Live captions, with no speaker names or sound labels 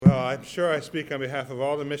Well, I'm sure I speak on behalf of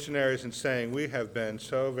all the missionaries in saying we have been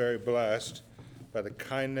so very blessed by the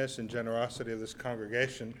kindness and generosity of this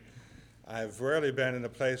congregation. I've rarely been in a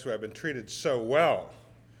place where I've been treated so well.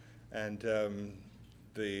 And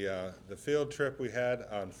the field trip we had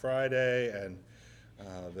on Friday and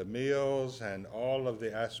the meals and all of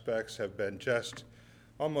the aspects have been just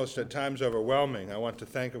almost at times overwhelming. I want to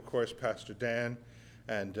thank, of course, Pastor Dan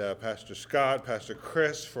and Pastor Scott, Pastor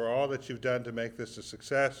Chris, for all that you've done to make this a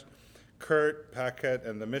success. Kurt, Paquette,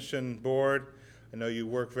 and the mission board. I know you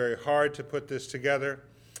work very hard to put this together.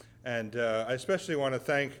 And I especially want to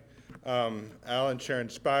thank Al and Sharon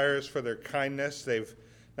Spires for their kindness. They've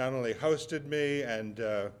not only hosted me and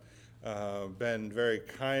been very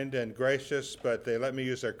kind and gracious, but they let me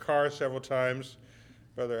use their car several times.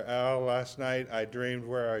 Brother Al, last night I dreamed,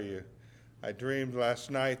 where are you? I dreamed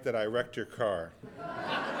last night that I wrecked your car.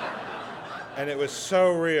 And it was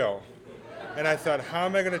so real. And I thought, how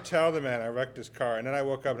am I going to tell the man I wrecked his car? And then I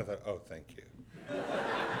woke up and I thought, oh, thank you.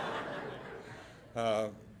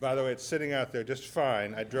 By the way, it's sitting out there just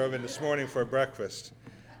fine. I drove in this morning for breakfast.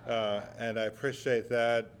 And I appreciate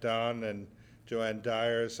that, Don and Joanne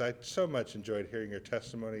Dyers. I so much enjoyed hearing your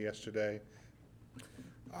testimony yesterday.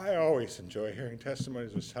 I always enjoy hearing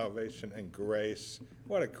testimonies of salvation and grace.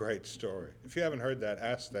 What a great story. If you haven't heard that,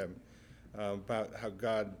 ask them about how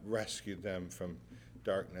God rescued them from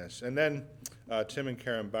darkness. And then Tim and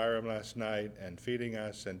Karen Byram last night and feeding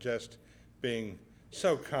us and just being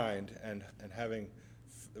so kind and having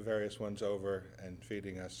the various ones over and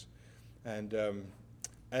feeding us. And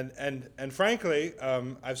frankly,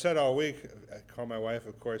 I've said all week, I call my wife,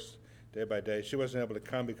 of course, day by day. She wasn't able to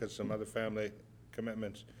come because of some other family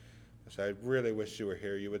commitments. So I really wish you were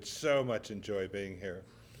here. You would so much enjoy being here.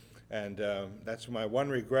 And that's my one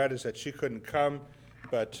regret, is that she couldn't come,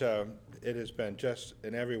 but it has been just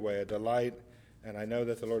in every way a delight, and I know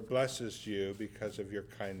that the Lord blesses you because of your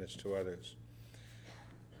kindness to others.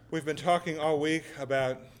 We've been talking all week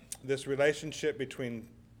about this relationship between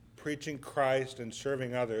preaching Christ and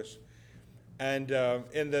serving others. And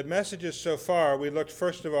in the messages so far, we looked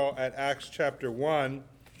first of all at Acts chapter 1,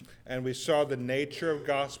 and we saw the nature of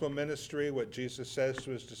gospel ministry, what Jesus says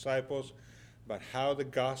to his disciples about how the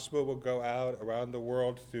gospel will go out around the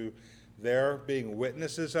world through their being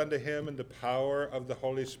witnesses unto him in the power of the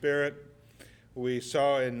Holy Spirit. We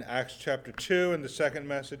saw in Acts chapter 2 in the second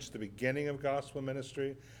message the beginning of gospel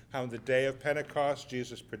ministry, how in the day of Pentecost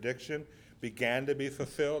Jesus' prediction began to be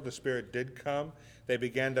fulfilled. The Spirit did come. They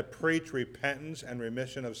began to preach repentance and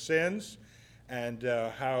remission of sins, and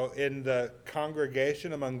how in the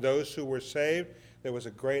congregation among those who were saved there was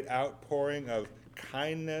a great outpouring of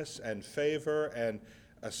kindness and favor and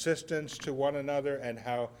assistance to one another, and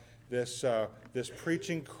how this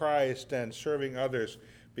preaching Christ and serving others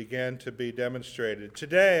began to be demonstrated.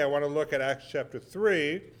 Today I want to look at Acts chapter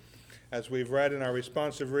 3, as we've read in our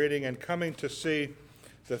responsive reading, and coming to see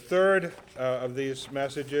the third of these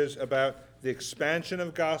messages about the expansion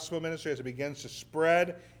of gospel ministry as it begins to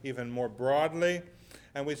spread even more broadly.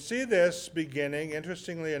 And we see this beginning,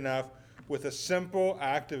 interestingly enough, with a simple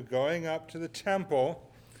act of going up to the temple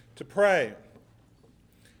to pray.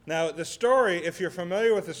 Now, the story, if you're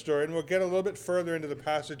familiar with the story, and we'll get a little bit further into the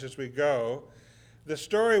passage as we go, the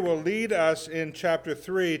story will lead us in chapter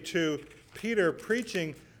 3 to Peter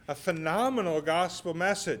preaching a phenomenal gospel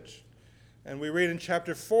message. And we read in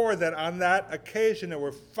chapter 4 that on that occasion there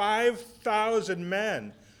were 5,000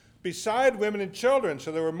 men, beside women and children,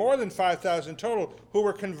 so there were more than 5,000 total, who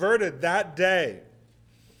were converted that day.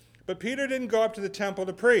 But Peter didn't go up to the temple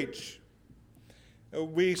to preach.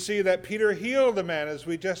 We see that Peter healed the man, as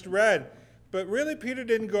we just read. But really, Peter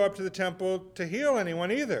didn't go up to the temple to heal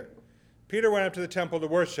anyone either. Peter went up to the temple to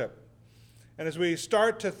worship. And as we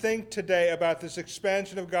start to think today about this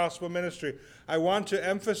expansion of gospel ministry, I want to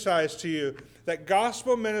emphasize to you that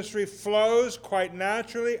gospel ministry flows quite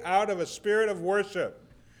naturally out of a spirit of worship.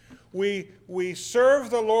 We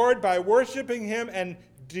serve the Lord by worshiping him and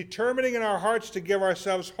determining in our hearts to give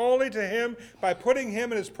ourselves wholly to him, by putting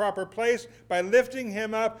him in his proper place, by lifting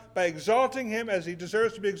him up, by exalting him as he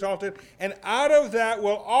deserves to be exalted. And out of that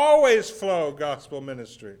will always flow gospel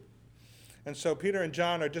ministry. And so Peter and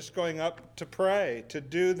John are just going up to pray, to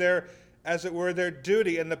do their, as it were, their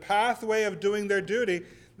duty. In the pathway of doing their duty,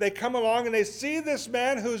 they come along and they see this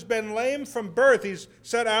man who's been lame from birth. He's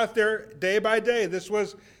set out there day by day. This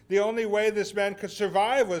was the only way this man could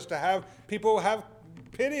survive, was to have people have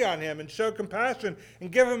pity on him and show compassion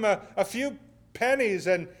and give him a few pennies,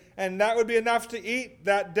 and that would be enough to eat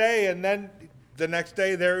that day. And then the next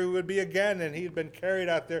day there he would be again, and he'd been carried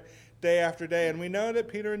out there day after day. And we know that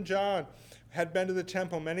Peter and John had been to the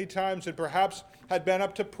temple many times and perhaps had been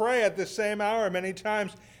up to pray at the same hour many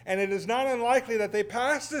times. And it is not unlikely that they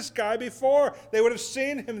passed this guy before. They would have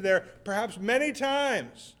seen him there perhaps many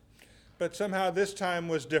times. But somehow this time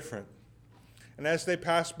was different. And as they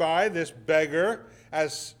passed by, this beggar,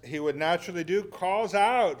 as he would naturally do, calls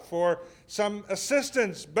out for some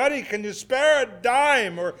assistance. Buddy, can you spare a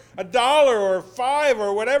dime or $1 or $5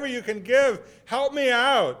 or whatever you can give? Help me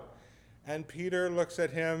out. And Peter looks at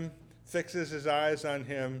him, fixes his eyes on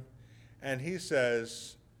him, and he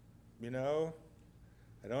says, I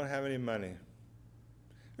don't have any money. Have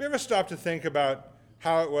you ever stopped to think about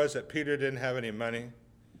how it was that Peter didn't have any money?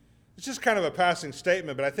 It's just kind of a passing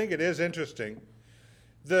statement, but I think it is interesting.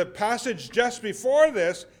 The passage just before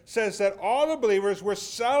this says that all the believers were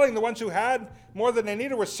selling, the ones who had more than they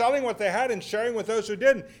needed, were selling what they had and sharing with those who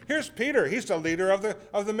didn't. Here's Peter. He's the leader of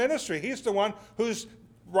the ministry. He's the one who's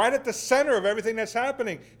right at the center of everything that's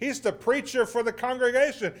happening. He's the preacher for the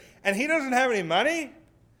congregation. And he doesn't have any money?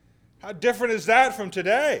 How different is that from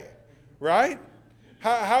today, right?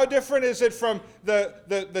 How different is it from the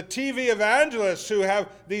TV evangelists who have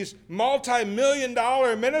these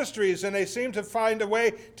multi-million-dollar ministries and they seem to find a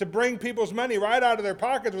way to bring people's money right out of their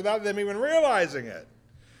pockets without them even realizing it?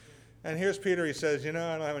 And here's Peter. He says, I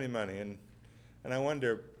don't have any money. And I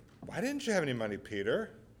wonder, why didn't you have any money, Peter?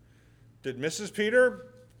 Did Mrs. Peter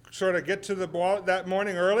sort of get to the ball that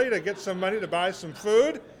morning early to get some money to buy some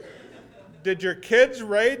food? Did your kids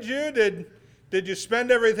raid you? Did you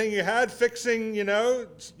spend everything you had fixing,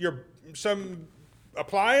 some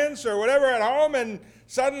appliance or whatever at home, and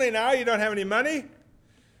suddenly now you don't have any money?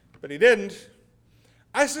 But he didn't.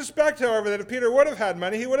 I suspect, however, that if Peter would have had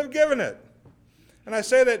money, he would have given it. And I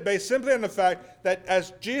say that based simply on the fact that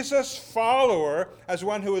as Jesus' follower, as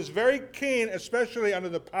one who is very keen, especially under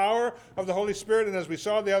the power of the Holy Spirit, and as we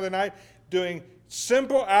saw the other night, doing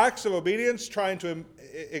simple acts of obedience, trying to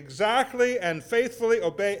exactly and faithfully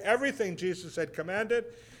obey everything Jesus had commanded.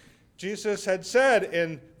 Jesus had said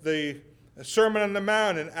in the Sermon on the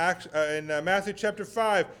Mount in Matthew chapter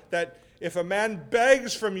 5 that if a man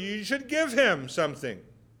begs from you, you should give him something.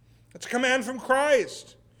 It's a command from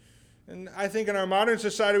Christ. And I think in our modern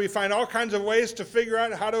society we find all kinds of ways to figure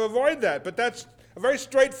out how to avoid that. But that's a very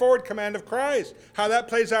straightforward command of Christ. How that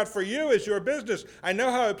plays out for you is your business. I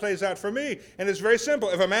know how it plays out for me. And it's very simple.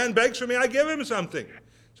 If a man begs for me, I give him something.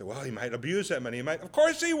 So, well, he might abuse that money. Of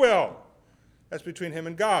course he will. That's between him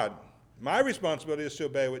and God. My responsibility is to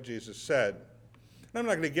obey what Jesus said. And I'm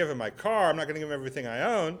not going to give him my car. I'm not going to give him everything I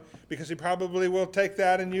own, because he probably will take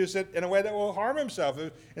that and use it in a way that will harm himself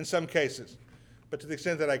in some cases. But to the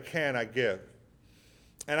extent that I can, I give.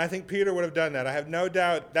 And I think Peter would have done that. I have no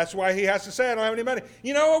doubt. That's why he has to say, I don't have any money.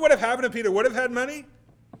 You know what would have happened if Peter would have had money?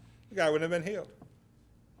 The guy wouldn't have been healed.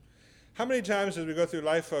 How many times as we go through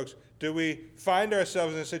life, folks, do we find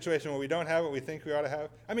ourselves in a situation where we don't have what we think we ought to have?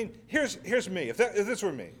 I mean, here's me. If this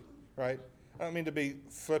were me, right? I don't mean to be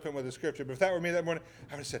flippant with the scripture, but if that were me that morning,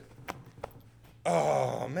 I would have said,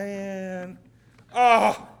 oh, man.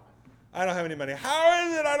 Oh, I don't have any money. How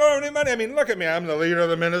is it I don't have any money? I mean, look at me. I'm the leader of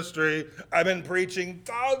the ministry. I've been preaching.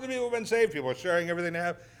 Thousands of people have been saved. People are sharing everything they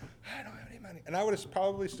have. I don't have any money. And I would have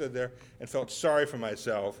probably stood there and felt sorry for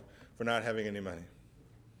myself for not having any money.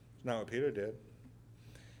 It's not what Peter did.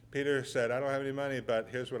 Peter said, I don't have any money, but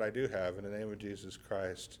here's what I do have. In the name of Jesus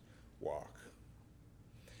Christ, walk.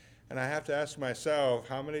 And I have to ask myself,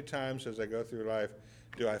 how many times as I go through life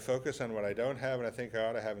do I focus on what I don't have and I think I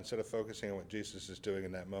ought to have instead of focusing on what Jesus is doing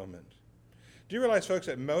in that moment? Do you realize, folks,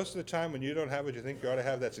 that most of the time when you don't have what you think you ought to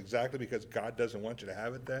have, that's exactly because God doesn't want you to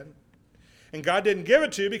have it then? And God didn't give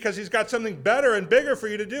it to you because he's got something better and bigger for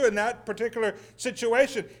you to do in that particular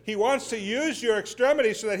situation. He wants to use your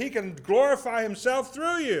extremity so that he can glorify himself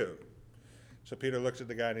through you. So Peter looks at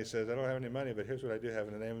the guy and he says, I don't have any money, but here's what I do have.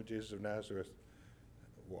 In the name of Jesus of Nazareth,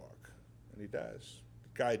 walk. And he does.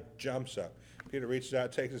 The guy jumps up. Peter reaches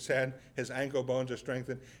out, takes his hand, his ankle bones are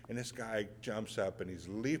strengthened, and this guy jumps up and he's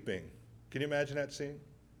leaping. Can you imagine that scene?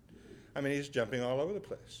 I mean, he's jumping all over the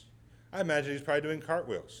place. I imagine he's probably doing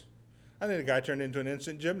cartwheels. I think the guy turned into an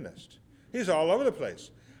instant gymnast. He's all over the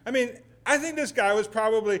place. I mean, I think this guy was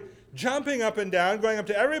probably jumping up and down, going up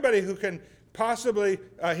to everybody who can possibly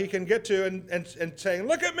he can get to and saying,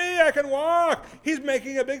 look at me, I can walk. He's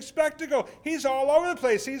making a big spectacle. He's all over the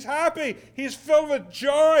place. He's happy. He's filled with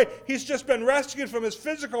joy. He's just been rescued from his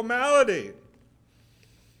physical malady.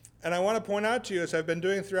 And I want to point out to you, as I've been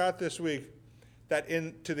doing throughout this week, that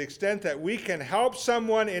to the extent that we can help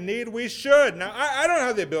someone in need, we should. Now, I don't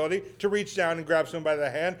have the ability to reach down and grab somebody by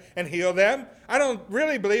the hand and heal them. I don't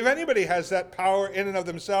really believe anybody has that power in and of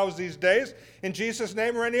themselves these days, in Jesus'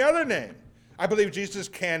 name or any other name. I believe Jesus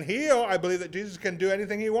can heal. I believe that Jesus can do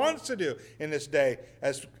anything he wants to do in this day,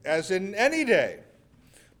 as in any day.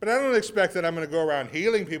 But I don't expect that I'm going to go around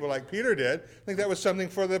healing people like Peter did. I think that was something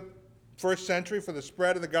for the first century, for the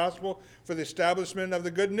spread of the gospel, for the establishment of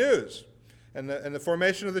the good news and the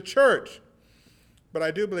formation of the church. But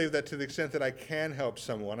I do believe that to the extent that I can help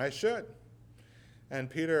someone, I should. And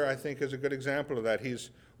Peter, I think, is a good example of that.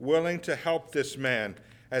 He's willing to help this man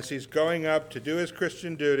as he's going up to do his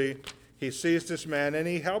Christian duty. He sees this man and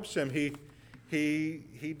he helps him.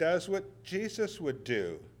 He does what Jesus would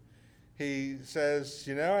do. He says,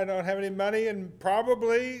 I don't have any money, and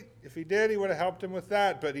probably if he did, he would have helped him with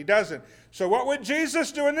that, but he doesn't. So what would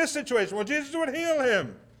Jesus do in this situation? Well, Jesus would heal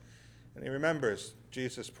him. And he remembers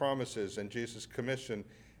Jesus' promises and Jesus' commission,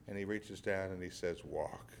 and he reaches down and he says,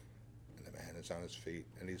 walk. And the man is on his feet,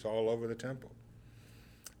 and he's all over the temple.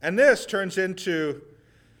 And this turns into,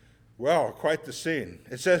 quite the scene.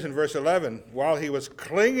 It says in verse 11, while he was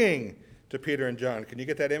clinging to Peter and John. Can you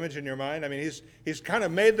get that image in your mind? I mean, he's kind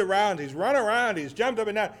of made the round. He's run around. He's jumped up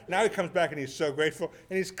and down. Now he comes back and he's so grateful.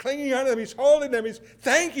 And he's clinging onto them. He's holding them. He's,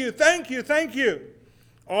 thank you, thank you, thank you.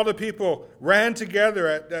 All the people ran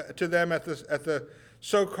together to them at the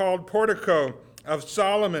so-called portico of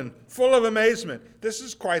Solomon, full of amazement. This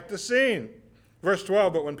is quite the scene. Verse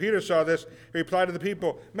 12, but when Peter saw this, he replied to the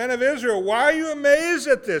people, men of Israel, why are you amazed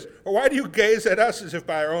at this? Or why do you gaze at us as if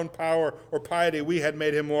by our own power or piety we had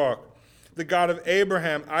made him walk? The God of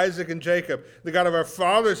Abraham, Isaac, and Jacob, the God of our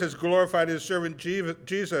fathers, has glorified his servant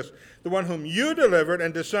Jesus, the one whom you delivered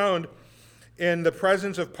and disowned in the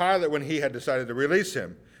presence of Pilate when he had decided to release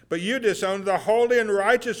him. But you disowned the holy and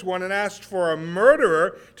righteous one and asked for a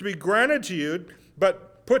murderer to be granted to you,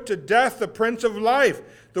 but put to death the Prince of Life,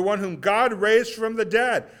 the one whom God raised from the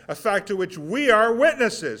dead, a fact to which we are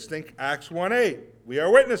witnesses. Think Acts 1:8. We are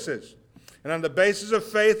witnesses. And on the basis of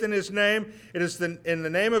faith in his name, it is in the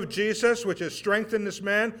name of Jesus which has strengthened this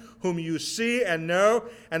man, whom you see and know,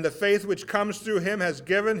 and the faith which comes through him has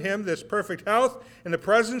given him this perfect health in the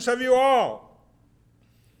presence of you all.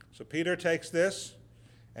 So Peter takes this,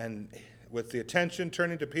 and with the attention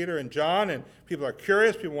turning to Peter and John, and people are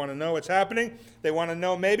curious, people want to know what's happening. They want to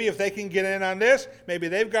know maybe if they can get in on this. Maybe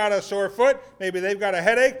they've got a sore foot. Maybe they've got a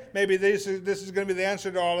headache. Maybe this is going to be the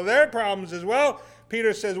answer to all of their problems as well.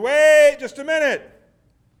 Peter says, wait just a minute.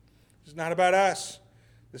 This is not about us.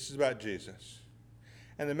 This is about Jesus.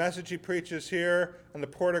 And the message he preaches here on the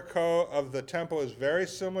portico of the temple is very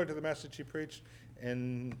similar to the message he preached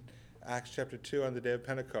in Acts chapter 2 on the day of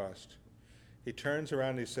Pentecost. He turns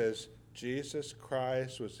around and he says, Jesus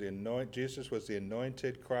was the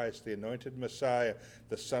anointed Christ, the anointed Messiah,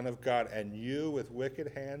 the Son of God, and you with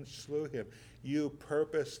wicked hands slew him. You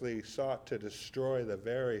purposely sought to destroy the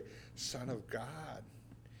very Son of God.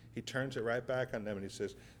 He turns it right back on them and he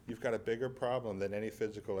says, you've got a bigger problem than any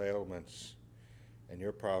physical ailments, and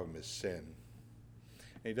your problem is sin.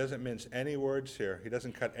 And he doesn't mince any words here. He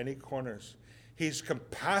doesn't cut any corners. He's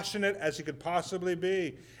compassionate as he could possibly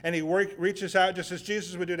be. And he reaches out just as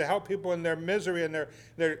Jesus would do to help people in their misery and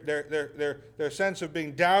their sense of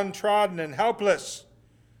being downtrodden and helpless.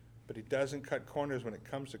 But he doesn't cut corners when it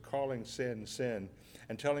comes to calling sin, sin,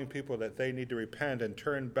 and telling people that they need to repent and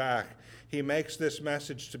turn back. He makes this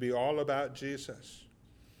message to be all about Jesus.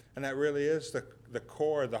 And that really is the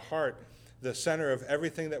core, the heart, the center of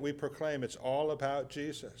everything that we proclaim. It's all about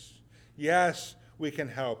Jesus. Yes, we can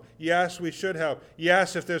help. Yes, we should help.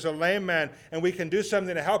 Yes, if there's a lame man and we can do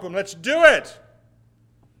something to help him, let's do it.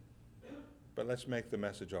 But let's make the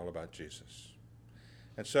message all about Jesus.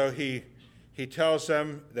 And so he tells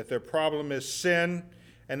them that their problem is sin,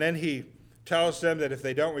 and then he tells them that if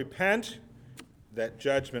they don't repent, that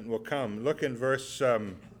judgment will come. Let's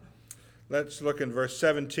look in verse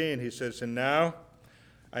 17. He says, and now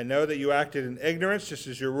I know that you acted in ignorance, just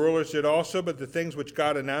as your rulers did also, but the things which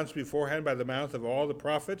God announced beforehand by the mouth of all the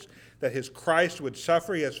prophets, that his Christ would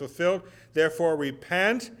suffer, he has fulfilled. Therefore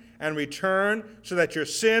repent and return, so that your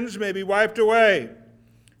sins may be wiped away,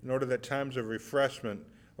 in order that times of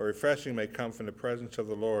refreshing may come from the presence of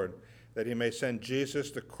the Lord, that he may send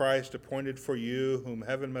Jesus the Christ, appointed for you, whom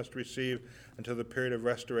heaven must receive until the period of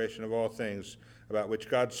restoration of all things, about which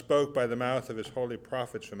God spoke by the mouth of his holy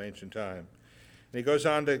prophets from ancient time. And he goes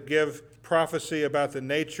on to give prophecy about the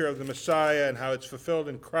nature of the Messiah and how it's fulfilled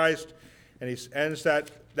in Christ. And he ends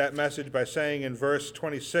that message by saying in verse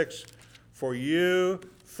 26, for you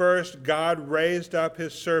first God raised up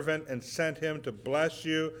his servant and sent him to bless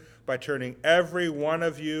you by turning every one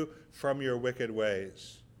of you from your wicked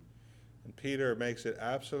ways. And Peter makes it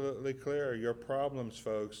absolutely clear, your problems,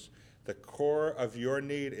 folks, the core of your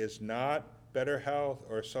need is not better health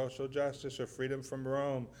or social justice or freedom from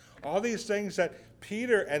Rome. All these things that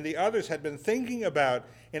Peter and the others had been thinking about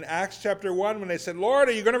in Acts chapter 1 when they said, Lord,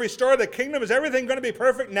 are you going to restore the kingdom? Is everything going to be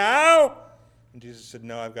perfect now? And Jesus said,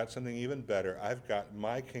 no, I've got something even better. I've got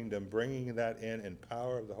my kingdom, bringing that in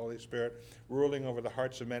power of the Holy Spirit, ruling over the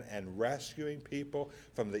hearts of men and rescuing people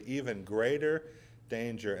from the even greater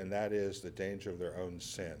danger, and that is the danger of their own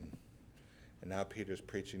sin. And now Peter's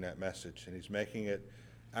preaching that message, and he's making it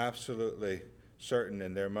absolutely certain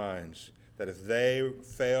in their minds that if they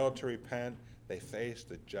fail to repent, they face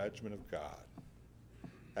the judgment of God.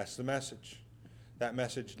 That's the message. That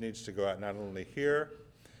message needs to go out not only here,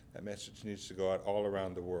 that message needs to go out all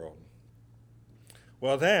around the world.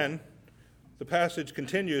 Well, then, the passage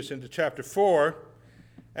continues into chapter 4,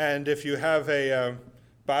 and if you have a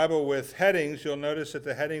Bible with headings, you'll notice that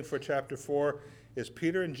the heading for chapter 4 is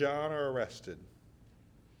Peter and John are arrested.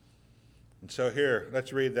 And so here,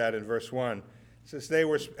 let's read that in verse 1. It says,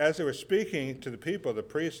 as they were speaking to the people, the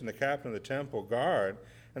priests and the captain of the temple guard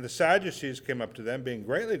and the Sadducees came up to them, being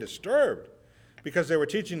greatly disturbed, because they were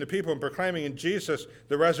teaching the people and proclaiming in Jesus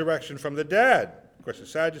the resurrection from the dead. Of course, the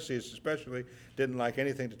Sadducees especially didn't like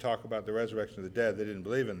anything to talk about the resurrection of the dead. They didn't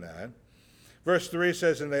believe in that. Verse 3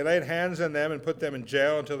 says, and they laid hands on them and put them in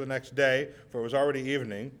jail until the next day, for it was already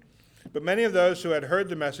evening. But many of those who had heard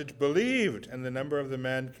the message believed, and the number of the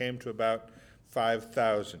men came to about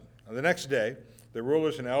 5,000. On the next day, the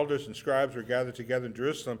rulers and elders and scribes were gathered together in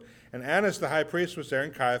Jerusalem, and Annas the high priest was there,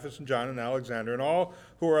 and Caiaphas and John and Alexander, and all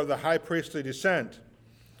who were of the high priestly descent.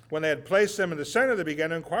 When they had placed them in the center, they began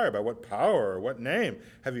to inquire, by what power or what name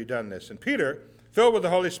have you done this? And Peter, filled with the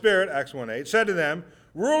Holy Spirit, Acts 1:8, said to them,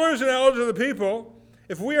 rulers and elders of the people,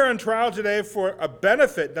 if we are on trial today for a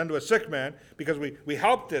benefit done to a sick man, because we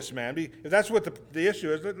helped this man, if that's what the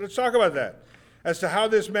issue is, let's talk about that. As to how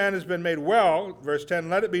this man has been made well, verse 10,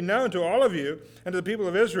 let it be known to all of you and to the people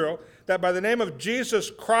of Israel that by the name of Jesus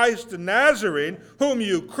Christ the Nazarene, whom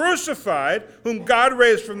you crucified, whom God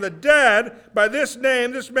raised from the dead, by this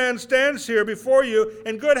name this man stands here before you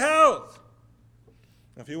in good health.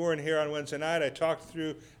 If you weren't here on Wednesday night, I talked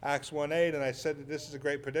through Acts 1:8, and I said that this is a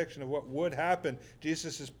great prediction of what would happen.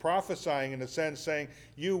 Jesus is prophesying, in a sense, saying,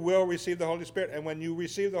 you will receive the Holy Spirit, and when you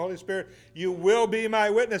receive the Holy Spirit, you will be my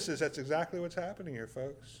witnesses. That's exactly what's happening here,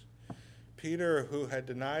 folks. Peter, who had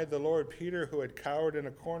denied the Lord, Peter, who had cowered in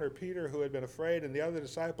a corner, Peter, who had been afraid, and the other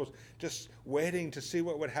disciples just waiting to see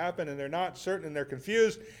what would happen, and they're not certain, and they're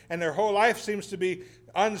confused, and their whole life seems to be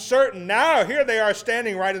uncertain. Now, here they are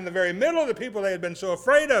standing right in the very middle of the people they had been so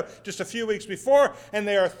afraid of just a few weeks before, and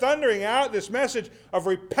they are thundering out this message of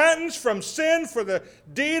repentance from sin for the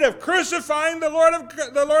deed of crucifying the Lord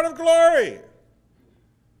of glory.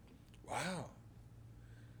 Wow.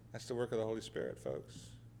 That's the work of the Holy Spirit, folks.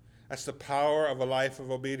 That's the power of a life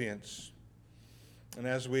of obedience. And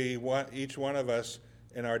as each one of us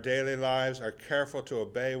in our daily lives are careful to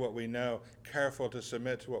obey what we know, careful to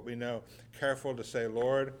submit to what we know, careful to say,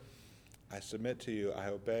 Lord, I submit to you, I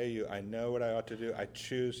obey you, I know what I ought to do, I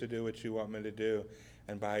choose to do what you want me to do.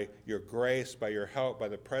 And by your grace, by your help, by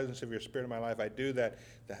the presence of your Spirit in my life, I do that.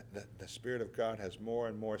 The Spirit of God has more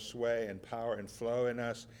and more sway and power and flow in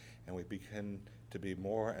us, and we begin to be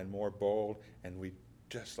more and more bold, and we,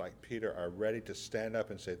 just like Peter, are ready to stand up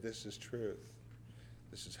and say, this is truth.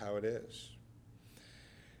 This is how it is.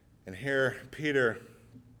 And here Peter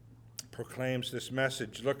proclaims this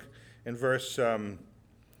message. Look in verse, did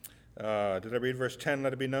I read verse 10?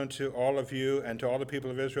 Let it be known to all of you and to all the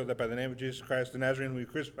people of Israel that by the name of Jesus Christ the Nazarene, whom you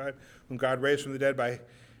crucified, whom God raised from the dead, by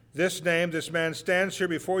this name this man stands here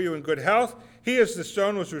before you in good health. He is the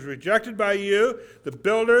stone which was rejected by you, the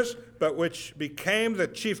builders, but which became the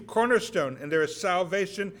chief cornerstone. And there is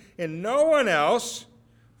salvation in no one else,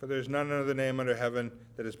 for there is none other name under heaven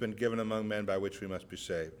that has been given among men by which we must be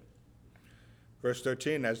saved. Verse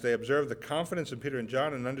 13, as they observed the confidence of Peter and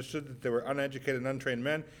John and understood that they were uneducated and untrained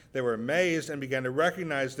men, they were amazed and began to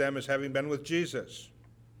recognize them as having been with Jesus.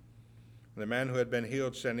 The man who had been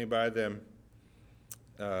healed standing by them,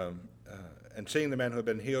 and seeing the man who had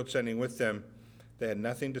been healed standing with them, they had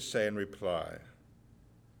nothing to say in reply.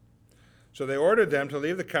 So they ordered them to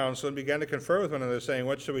leave the council and began to confer with one another, saying,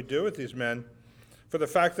 what shall we do with these men? For the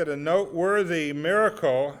fact that a noteworthy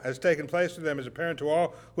miracle has taken place to them is apparent to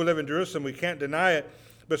all who live in Jerusalem. We can't deny it.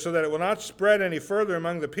 But so that it will not spread any further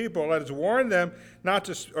among the people, let us warn them not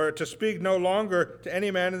to speak no longer to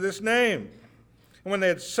any man in this name. And when they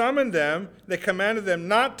had summoned them, they commanded them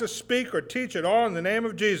not to speak or teach at all in the name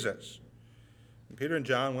of Jesus. And Peter and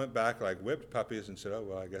John went back like whipped puppies and said, oh,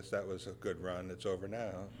 well, I guess that was a good run. It's over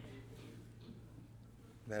now.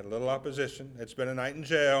 They had a little opposition. It's been a night in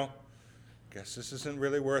jail. Guess this isn't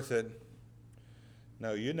really worth it.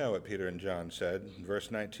 No, you know what Peter and John said. In verse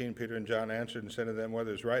 19, Peter and John answered and said to them, whether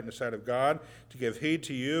it is right in the sight of God to give heed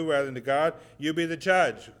to you rather than to God, you be the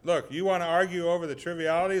judge. Look, you want to argue over the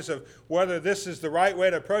trivialities of whether this is the right way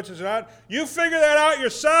to approach this or not? You figure that out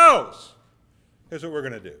yourselves. Here's what we're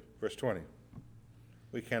going to do. Verse 20.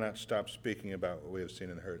 We cannot stop speaking about what we have seen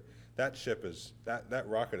and heard. That ship is, that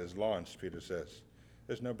rocket is launched, Peter says.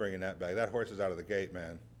 There's no bringing that back. That horse is out of the gate,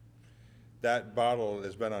 man. That bottle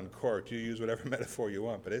has been uncorked. You use whatever metaphor you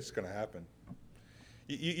want, but it's going to happen.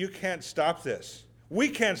 You can't stop this. We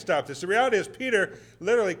can't stop this. The reality is Peter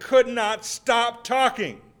literally could not stop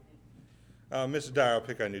talking. Mrs. Dyer, I'll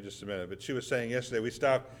pick on you just a minute, but she was saying yesterday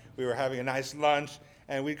we were having a nice lunch,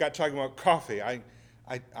 and we got talking about coffee. I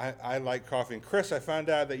like coffee. And Chris, I found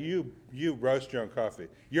out that you roast your own coffee.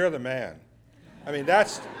 You're the man. I mean,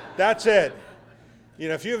 that's it. You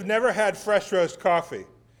know, if you've never had fresh roast coffee,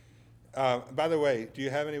 by the way, do you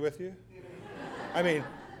have any with you? I mean,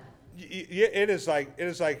 it is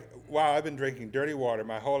like, wow, I've been drinking dirty water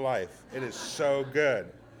my whole life. It is so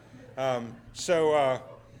good. So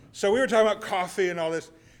we were talking about coffee and all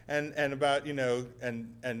this, and about, you know,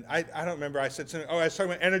 and I don't remember, I said something, I was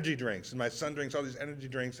talking about energy drinks, and my son drinks all these energy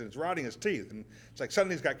drinks, and it's rotting his teeth, and it's like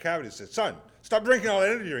suddenly he's got cavities. I said, son, stop drinking all the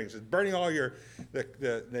energy drinks. It's burning all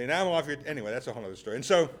the enamel off your, anyway, that's a whole other story. And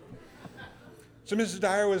so Mrs.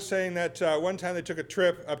 Dyer was saying that one time they took a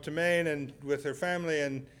trip up to Maine and with her family,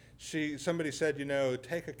 and somebody said, you know,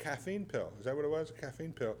 take a caffeine pill. Is that what it was? A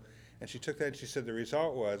caffeine pill. And she took that, and she said the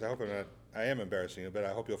result was, I am embarrassing you, but I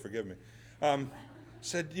hope you'll forgive me.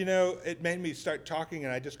 Said, you know, it made me start talking,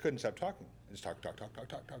 and I just couldn't stop talking. I just talk.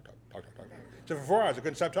 So for 4 hours, I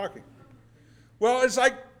couldn't stop talking. Well, it's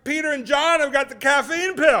like Peter and John have got the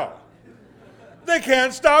caffeine pill. They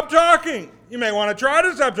can't stop talking. You may want to try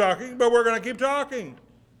to stop talking, but we're going to keep talking,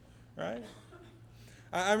 right?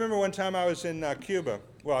 I remember one time I was in Cuba.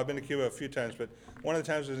 Well, I've been to Cuba a few times, but one of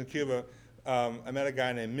the times I was in Cuba, I met a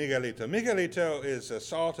guy named Miguelito. Miguelito is a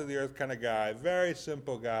salt-of-the-earth kind of guy, very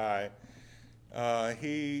simple guy.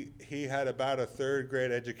 He had about a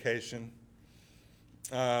third-grade education,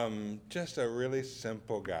 just a really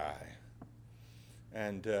simple guy.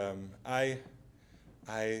 And I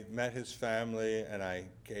met his family, and I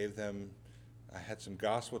had some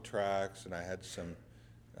gospel tracts, and I had some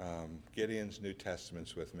Gideon's New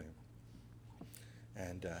Testaments with me.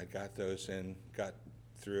 And I got those got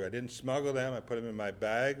through. I didn't smuggle them. I put them in my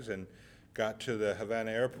bags and got to the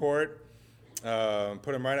Havana airport, put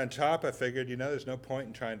them right on top. I figured, you know, there's no point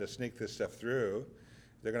in trying to sneak this stuff through.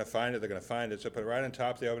 They're going to find it. So I put it right on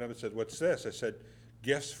top. They opened it up and said, what's this? I said,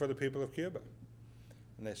 gifts for the people of Cuba.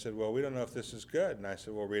 And they said, well, we don't know if this is good. And I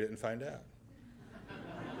said, well, read it and find out.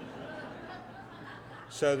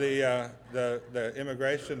 So the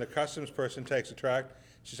immigration, the customs person takes a tract.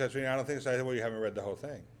 She says, I don't think so. I said, well, you haven't read the whole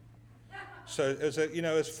thing. So it was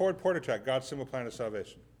it's Ford Porter tract, God's Simple Plan of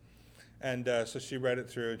Salvation. And so she read it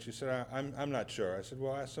through, and she said, I'm not sure. I said,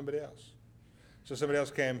 well, ask somebody else. So somebody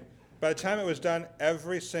else came. By the time it was done,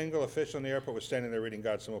 every single official in the airport was standing there reading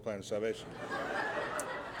God's Simple Plan of Salvation.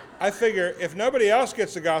 I figure if nobody else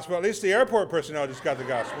gets the gospel, at least the airport personnel just got the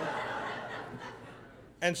gospel.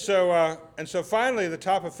 And so finally, the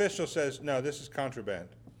top official says, no, this is contraband,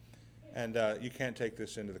 and you can't take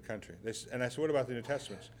this into the country. And I said, what about the New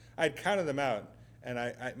Testaments? I'd counted them out,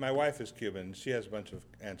 and my wife is Cuban. She has a bunch of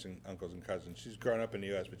aunts and uncles and cousins. She's grown up in the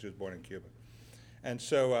U.S., but she was born in Cuba. And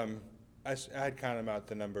so I had counted them out,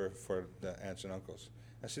 the number for the aunts and uncles.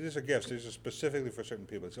 I said, these are gifts. These are specifically for certain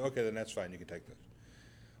people. I said, okay, then that's fine. You can take this.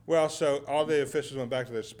 Well, so all the officials went back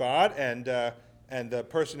to their spot, and the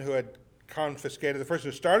person who had confiscated, the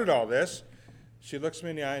person who started all this, she looks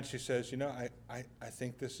me in the eye and she says, you know, I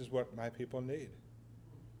think this is what my people need.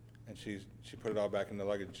 And she put it all back in the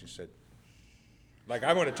luggage, and she said, like,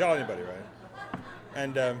 I wouldn't tell anybody, right?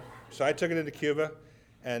 And so I took it into Cuba,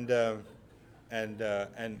 and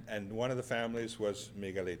one of the families was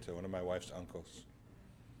Miguelito, one of my wife's uncles,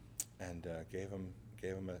 and gave him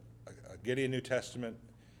a Gideon New Testament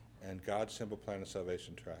and God's Simple Plan of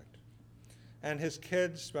Salvation tract. And his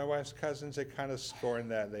kids, my wife's cousins, they kind of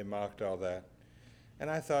scorned that. They mocked all that. And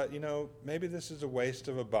I thought, you know, maybe this is a waste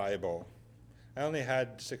of a Bible. I only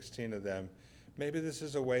had 16 of them. Maybe this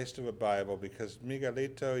is a waste of a Bible because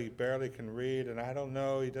Miguelito, he barely can read, and I don't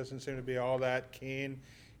know, he doesn't seem to be all that keen.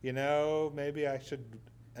 You know, maybe I should,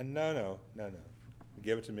 and no.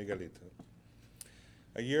 Give it to Miguelito.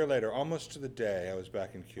 A year later, almost to the day, I was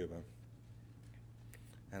back in Cuba,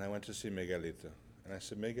 and I went to see Miguelito. And I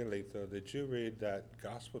said, Miguelito, did you read that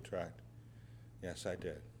gospel tract? Yes, I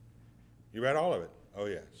did. You read all of it? Oh,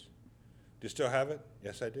 yes. Do you still have it?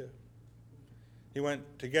 Yes, I do. He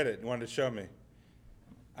went to get it and wanted to show me.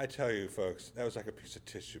 I tell you, folks, that was like a piece of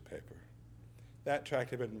tissue paper. That tract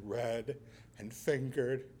had been read and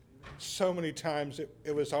fingered so many times,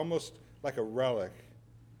 it was almost like a relic.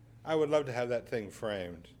 I would love to have that thing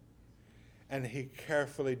framed. And he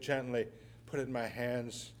carefully, gently put it in my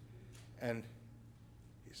hands, and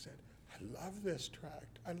he said, I love this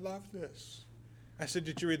tract. I love this. I said,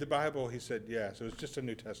 did you read the Bible? He said, yes. It was just a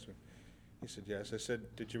New Testament. He said, yes. I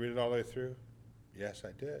said, did you read it all the way through? Yes,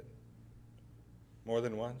 I did. More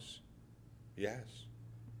than once? Yes.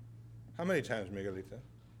 How many times, Miguelito?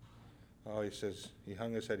 Oh, he says, he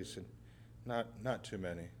hung his head. He said, not too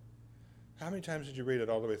many. How many times did you read it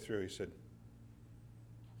all the way through? He said,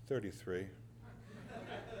 33.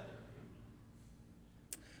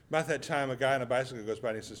 About that time, a guy on a bicycle goes by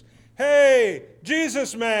and he says, hey,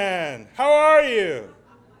 Jesus man, how are you?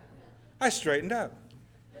 I straightened up.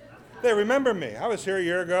 They remember me. I was here a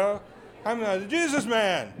year ago. I'm the Jesus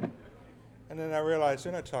man. And then I realized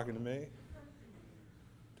they're not talking to me. They're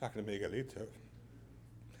talking to Miguelito.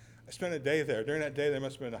 I spent a day there. During that day, there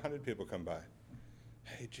must have been 100 people come by.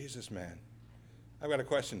 Hey, Jesus man, I've got a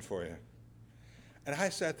question for you. And I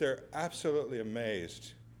sat there absolutely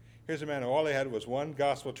amazed. Here's a man who all he had was one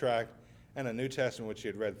gospel tract and a New Testament, which he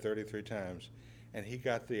had read 33 times. And he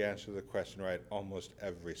got the answer to the question right almost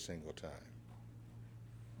every single time.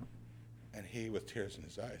 And he, with tears in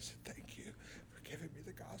his eyes, said, thank you for giving me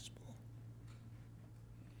the gospel.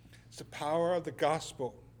 It's the power of the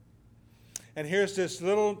gospel. And here's this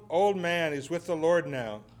little old man. He's with the Lord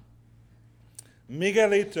now.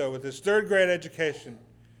 Miguelito, with his third grade education,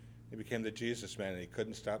 he became the Jesus man, and he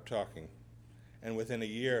couldn't stop talking. And within a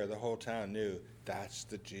year, the whole town knew that's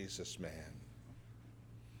the Jesus man.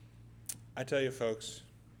 I tell you, folks,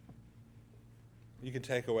 you can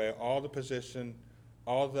take away all the position,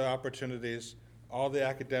 all the opportunities, all the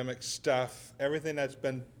academic stuff, everything that's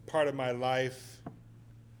been part of my life.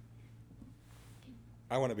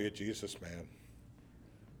 I want to be a Jesus man.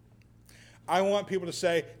 I want people to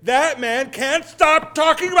say, that man can't stop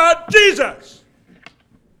talking about Jesus.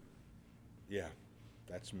 Yeah,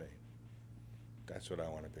 that's me. That's what I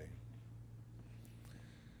want to be.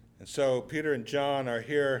 And so Peter and John are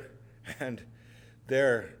here, and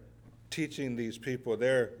they're teaching these people.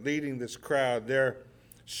 They're leading this crowd. They're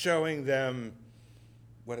showing them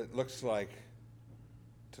what it looks like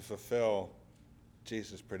to fulfill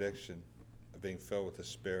Jesus' prediction of being filled with the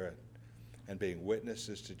Spirit and being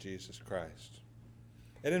witnesses to Jesus Christ.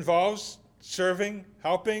 It involves serving,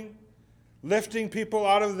 helping, lifting people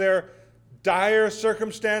out of their dire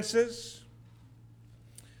circumstances.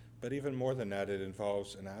 But even more than that, it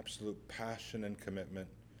involves an absolute passion and commitment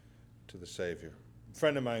to the Savior. A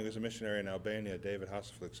friend of mine who's a missionary in Albania, David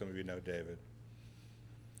Hasselflug, some of you know David.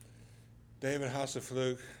 David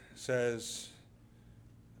Hasselflug says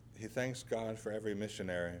he thanks God for every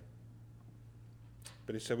missionary.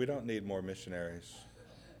 But he said, we don't need more missionaries.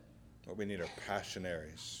 What we need are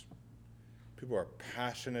passionaries. People who are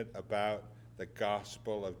passionate about the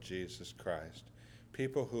gospel of Jesus Christ.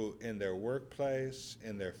 People who, in their workplace,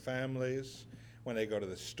 in their families, when they go to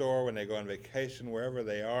the store, when they go on vacation, wherever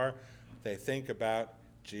they are, they think about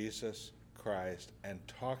Jesus Christ and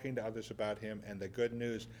talking to others about him and the good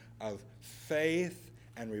news of faith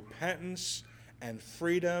and repentance and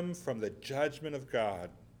freedom from the judgment of God.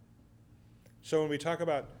 So when we talk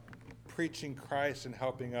about preaching Christ and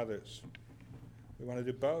helping others, we want to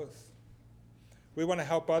do both. We want to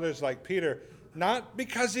help others like Peter, not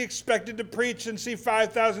because he expected to preach and see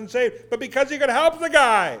 5,000 saved, but because he could help the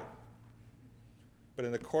guy. But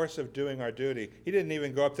in the course of doing our duty, he didn't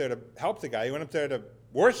even go up there to help the guy. He went up there to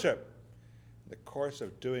worship. In the course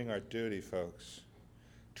of doing our duty, folks,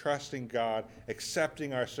 trusting God,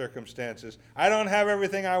 accepting our circumstances. I don't have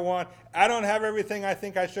everything I want. I don't have everything I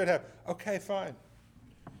think I should have. Okay, fine.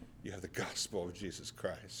 You have the gospel of Jesus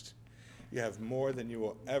Christ. You have more than you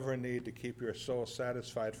will ever need to keep your soul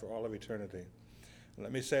satisfied for all of eternity.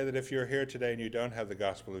 Let me say that if you're here today and you don't have the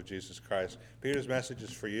gospel of Jesus Christ, Peter's message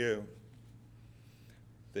is for you.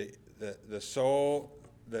 The soul,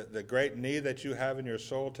 the great need that you have in your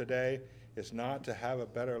soul today is not to have a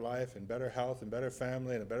better life and better health and better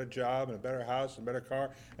family and a better job and a better house and a better car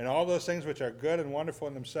and all those things which are good and wonderful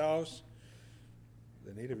in themselves.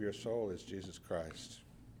 The need of your soul is Jesus Christ.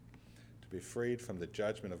 To be freed from the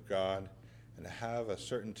judgment of God and to have a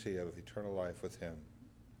certainty of eternal life with him.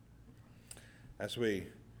 As we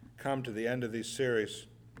come to the end of these series,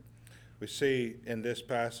 we see in this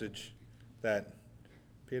passage that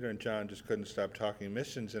Peter and John just couldn't stop talking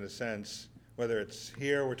missions in a sense. Whether it's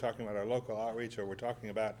here, we're talking about our local outreach, or we're talking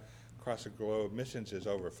about across the globe, missions is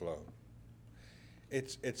overflow.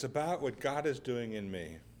 It's about what God is doing in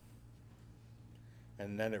me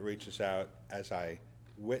And then it reaches out as I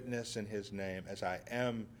witness in his name, as I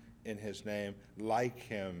am in his name, like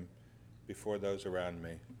him before those around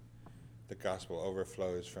me. The gospel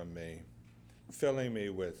overflows from me, filling me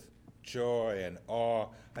with joy and awe.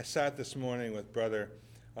 I sat this morning with Brother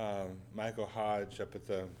Michael Hodge up at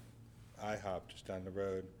the IHOP just down the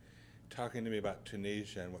road, talking to me about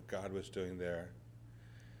Tunisia and what God was doing there,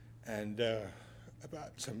 and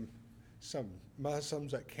about some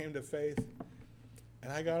Muslims that came to faith.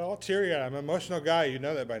 And I got all teary-eyed. I'm an emotional guy. You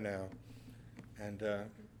know that by now. And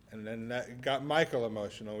then that got Michael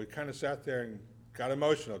emotional. We kind of sat there and got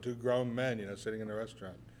emotional, two grown men, sitting in a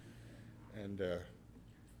restaurant. And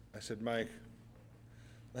I said, Mike,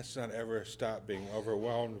 let's not ever stop being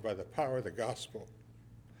overwhelmed by the power of the gospel.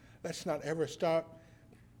 Let's not ever stop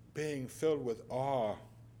being filled with awe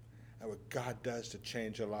at what God does to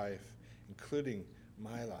change a life, including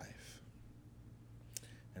my life.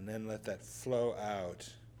 And then let that flow out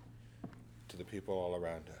to the people all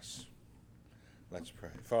around us. Let's pray.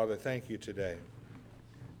 Father, thank you today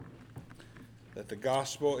that the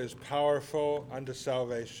gospel is powerful unto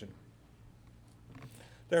salvation.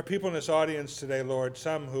 There are people in this audience today, Lord,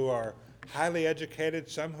 some who are highly educated,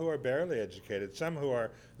 some who are barely educated, some who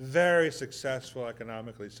are very successful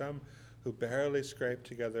economically, some who barely scrape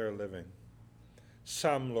together a living.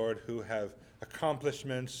 Some, Lord, who have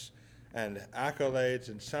accomplishments and accolades,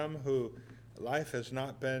 and some who life has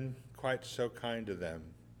not been quite so kind to them.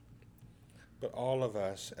 But all of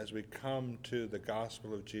us, as we come to the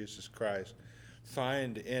gospel of Jesus Christ,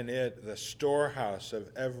 find in it the storehouse of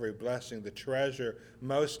every blessing, the treasure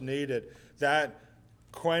most needed, that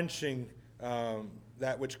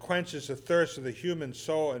which quenches the thirst of the human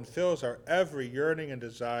soul and fills our every yearning and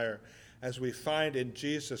desire, as we find in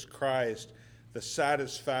Jesus Christ the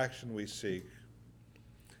satisfaction we seek.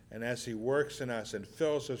 And as he works in us and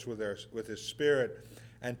fills us with his Spirit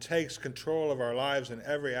and takes control of our lives in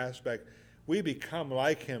every aspect, we become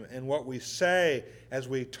like him in what we say as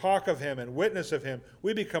we talk of him and witness of him.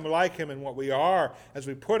 We become like him in what we are as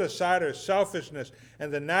we put aside our selfishness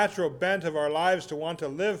and the natural bent of our lives to want to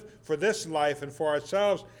live for this life and for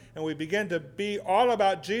ourselves. And we begin to be all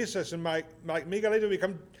about Jesus. And like Miguelito, we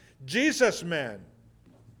become Jesus men,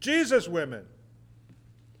 Jesus women.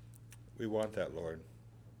 We want that, Lord.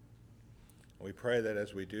 We pray that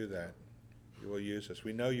as we do that, you will use us.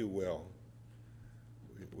 We know you will.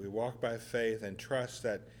 We walk by faith and trust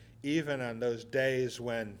that even on those days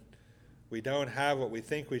when we don't have what we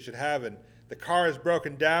think we should have, and the car is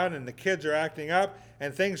broken down and the kids are acting up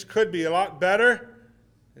and things could be a lot better,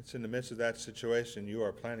 it's in the midst of that situation you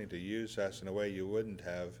are planning to use us in a way you wouldn't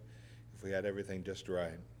have if we had everything just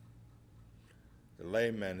right. The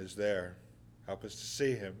layman is there. Help us to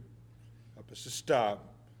see him. Help us to stop.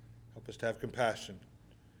 Help us to have compassion,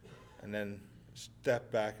 and then step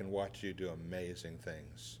back and watch you do amazing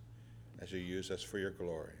things as you use us for your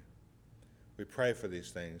glory. We pray for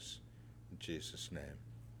these things in Jesus' name.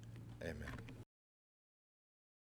 Amen.